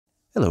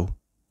Hello,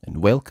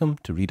 and welcome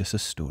to Read Us a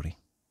Story.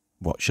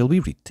 What shall we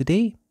read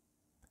today?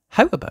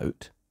 How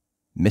about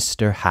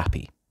Mr.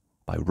 Happy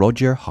by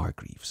Roger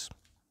Hargreaves.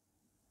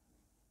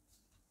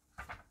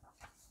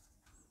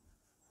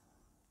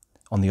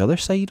 On the other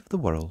side of the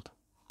world,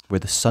 where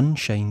the sun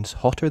shines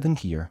hotter than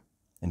here,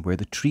 and where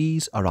the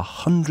trees are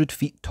 100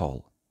 feet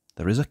tall,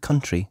 there is a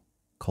country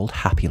called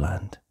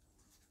Happyland.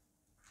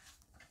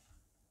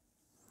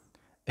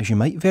 As you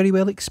might very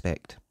well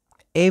expect,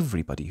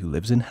 everybody who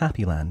lives in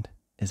Happyland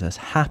is as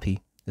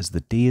happy as the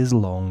day is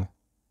long.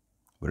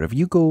 Wherever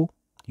you go,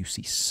 you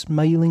see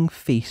smiling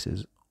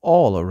faces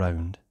all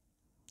around.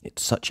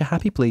 It's such a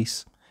happy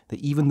place that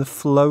even the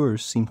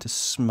flowers seem to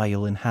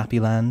smile in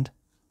Happyland.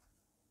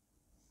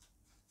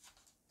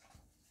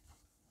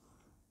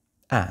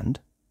 And,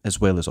 as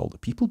well as all the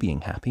people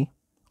being happy,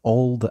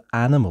 all the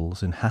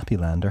animals in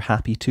Happyland are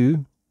happy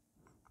too.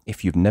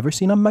 If you've never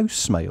seen a mouse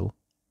smile,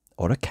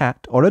 or a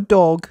cat, or a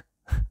dog,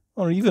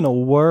 or even a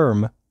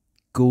worm,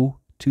 go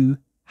to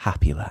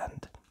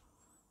Happyland.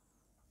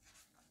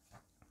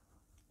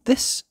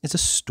 This is a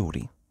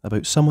story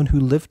about someone who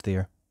lived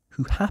there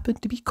who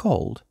happened to be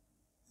called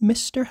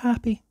Mr.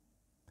 Happy.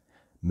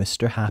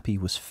 Mr. Happy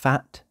was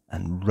fat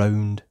and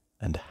round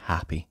and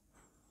happy.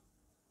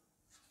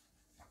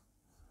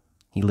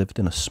 He lived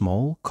in a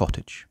small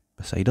cottage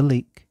beside a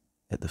lake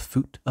at the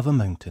foot of a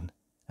mountain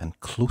and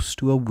close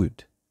to a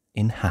wood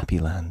in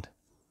Happyland.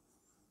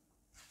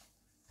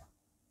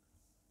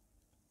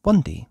 One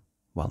day,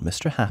 while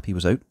Mr. Happy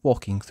was out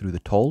walking through the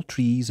tall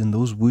trees in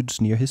those woods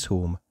near his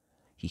home,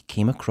 he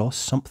came across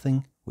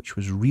something which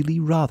was really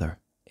rather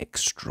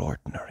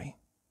extraordinary.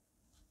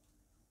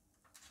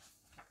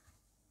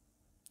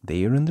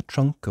 There in the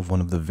trunk of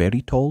one of the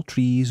very tall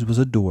trees was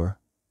a door.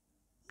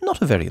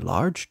 Not a very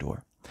large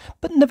door,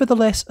 but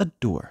nevertheless a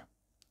door.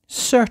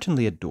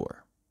 Certainly a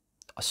door.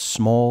 A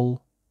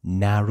small,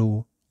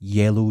 narrow,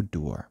 yellow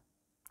door.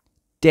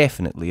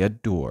 Definitely a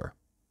door.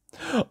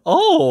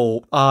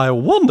 "Oh, I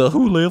wonder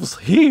who lives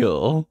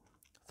here,"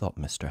 thought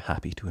Mr.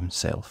 Happy to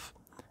himself,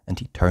 and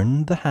he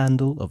turned the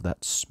handle of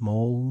that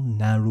small,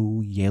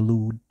 narrow,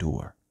 yellow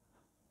door.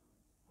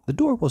 The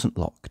door wasn't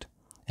locked,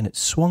 and it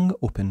swung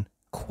open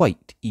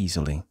quite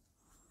easily.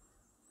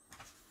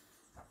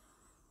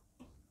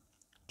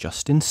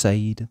 Just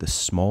inside the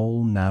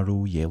small,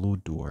 narrow, yellow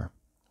door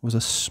was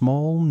a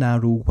small,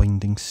 narrow,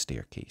 winding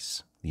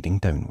staircase leading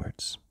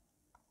downwards.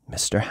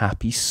 Mr.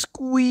 Happy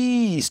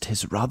squeezed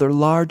his rather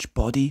large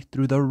body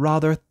through the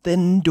rather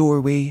thin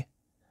doorway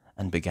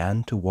and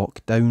began to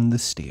walk down the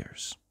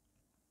stairs.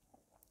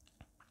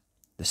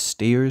 The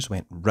stairs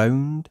went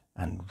round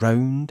and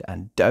round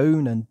and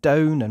down and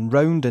down and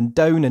round and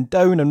down and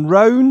down and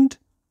round.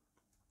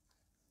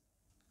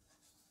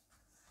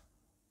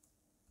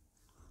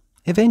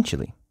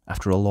 Eventually,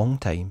 after a long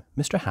time,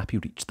 Mr. Happy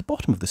reached the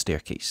bottom of the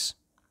staircase.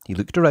 He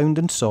looked around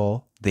and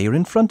saw, there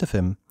in front of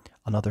him,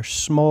 another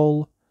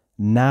small,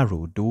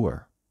 narrow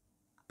door,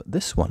 but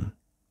this one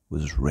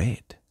was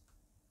red.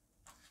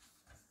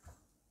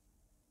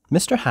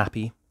 Mr.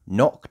 Happy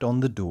knocked on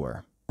the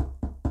door.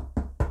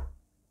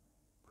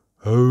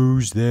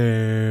 "Who's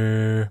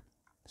there?"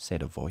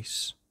 said a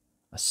voice,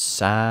 a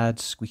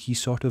sad, squeaky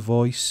sort of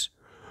voice.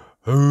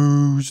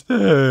 "Who's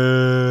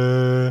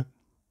there?"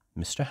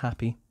 Mr.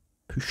 Happy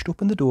pushed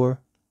open the door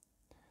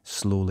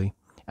slowly,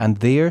 and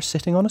there,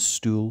 sitting on a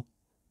stool,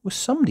 was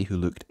somebody who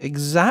looked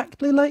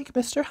exactly like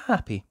Mr.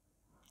 Happy,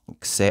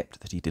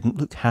 except that he didn't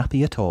look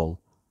happy at all.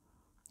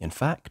 In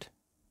fact,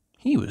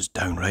 he was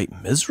downright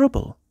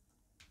miserable.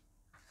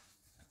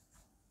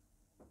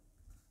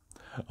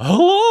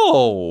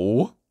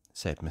 "Hello,"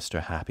 said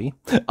Mr. Happy.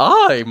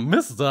 "I'm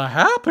Mr.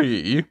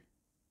 Happy."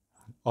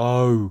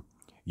 "Oh,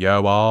 you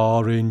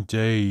are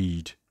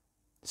indeed,"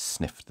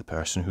 sniffed the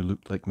person who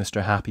looked like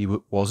Mr. Happy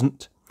but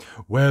wasn't.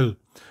 "Well,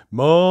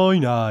 my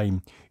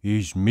name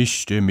is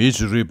Mr.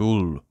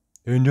 Miserable,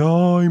 and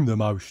I'm the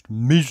most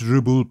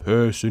miserable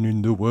person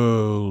in the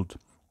world."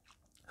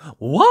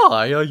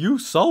 "Why are you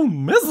so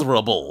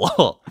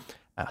miserable?"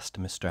 asked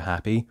Mr.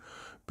 Happy.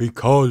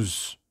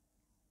 "Because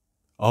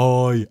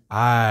I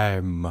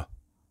am,"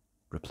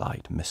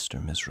 replied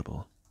Mr.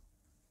 Miserable.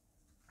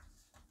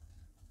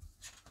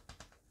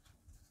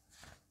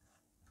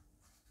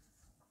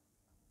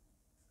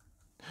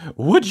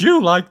 "Would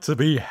you like to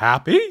be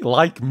happy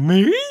like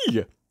me?"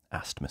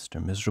 asked Mr.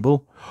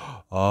 Miserable.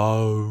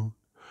 "Oh,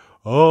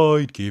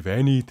 I'd give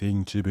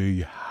anything to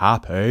be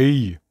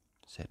happy,"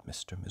 said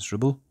Mr.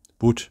 Miserable.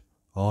 "But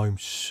I'm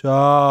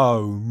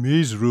so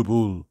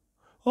miserable.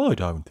 I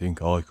don't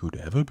think I could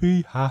ever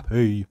be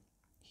happy,"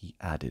 he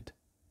added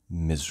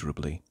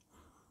miserably.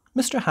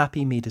 Mr.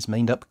 Happy made his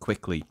mind up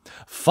quickly.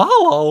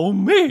 "Follow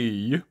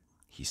me,"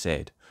 he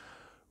said.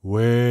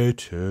 "Where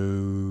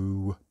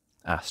to?"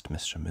 asked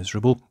Mr.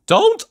 Miserable.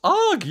 "Don't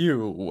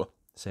argue,"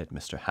 said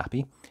Mr.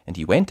 Happy, and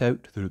he went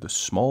out through the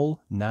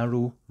small,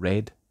 narrow,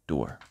 red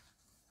door.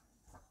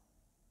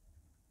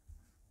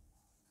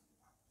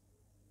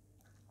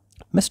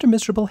 Mr.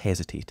 Miserable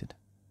hesitated,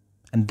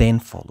 and then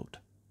followed.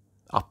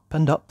 Up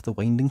and up the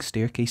winding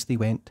staircase they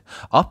went,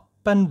 up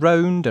and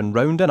round and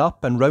round and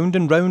up and round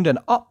and round and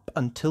up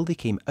until they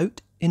came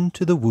out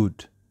into the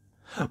wood.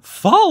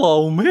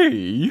 "Follow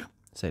me,"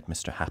 said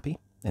Mr. Happy,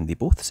 and they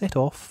both set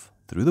off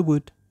through the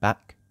wood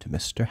back to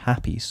Mr.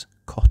 Happy's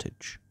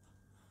cottage.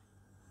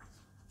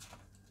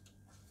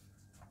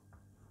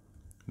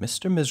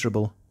 Mr.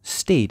 Miserable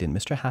stayed in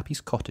Mr.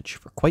 Happy's cottage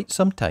for quite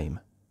some time,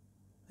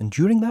 and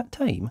during that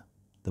time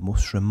the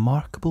most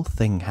remarkable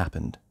thing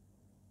happened.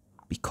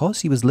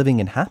 Because he was living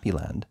in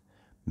Happyland,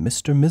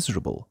 Mr.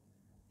 Miserable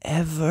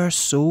ever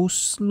so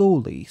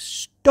slowly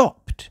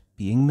stopped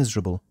being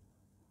miserable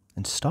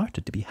and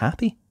started to be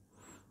happy.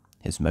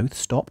 His mouth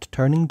stopped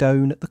turning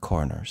down at the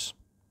corners.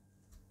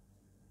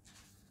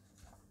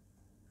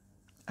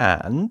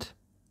 And,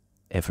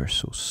 ever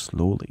so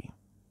slowly,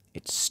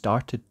 it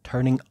started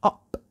turning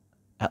up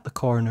at the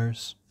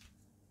corners.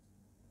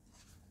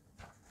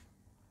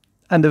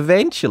 And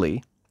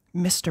eventually,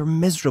 Mr.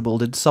 Miserable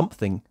did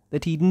something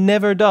that he'd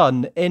never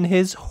done in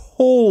his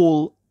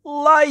whole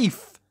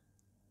life.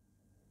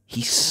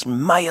 He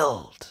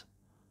smiled.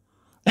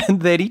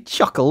 And then he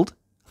chuckled,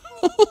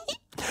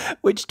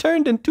 which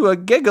turned into a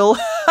giggle,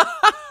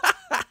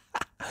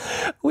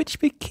 which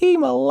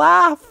became a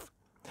laugh.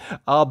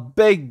 A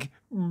big,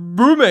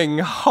 booming,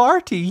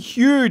 hearty,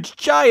 huge,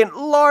 giant,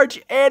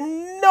 large,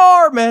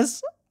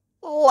 enormous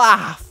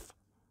laugh.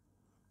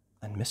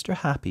 And Mr.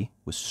 Happy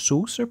was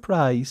so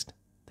surprised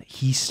that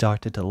he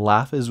started to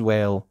laugh as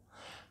well.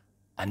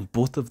 And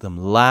both of them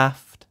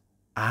laughed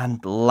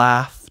and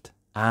laughed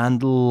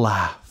and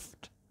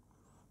laughed.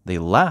 They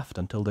laughed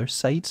until their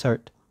sides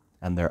hurt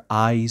and their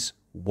eyes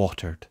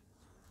watered.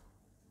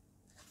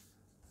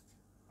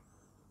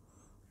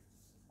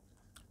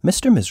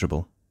 Mr.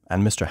 Miserable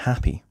and Mr.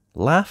 Happy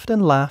laughed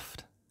and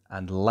laughed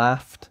and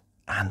laughed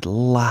and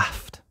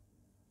laughed.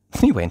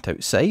 They went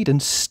outside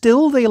and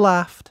still they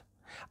laughed.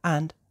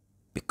 And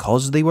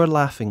because they were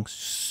laughing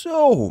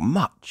so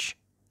much,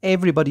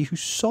 everybody who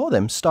saw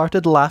them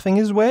started laughing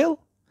as well.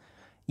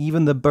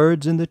 Even the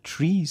birds in the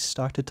trees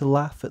started to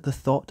laugh at the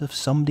thought of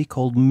somebody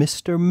called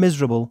Mr.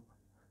 Miserable,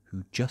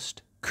 who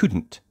just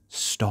couldn't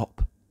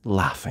stop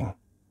laughing.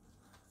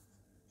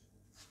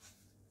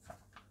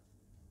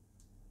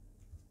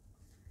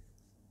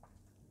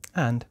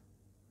 And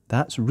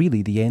that's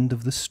really the end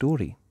of the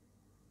story,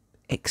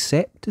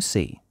 except to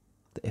say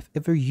that if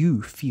ever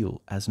you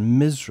feel as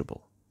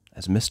miserable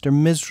as Mr.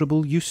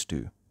 Miserable used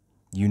to,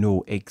 you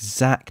know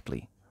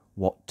exactly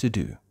what to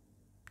do,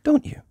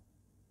 don't you?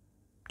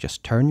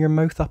 Just turn your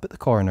mouth up at the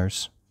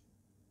corners.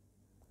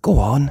 Go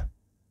on.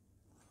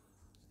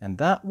 And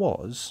that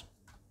was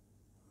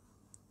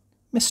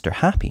Mr.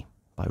 Happy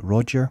by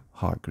Roger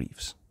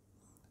Hargreaves.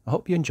 I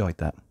hope you enjoyed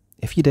that.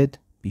 If you did,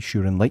 be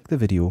sure and like the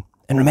video.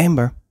 And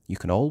remember, you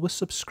can always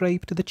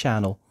subscribe to the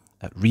channel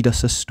at Read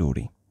Us a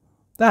Story.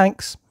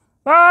 Thanks.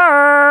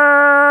 Bye.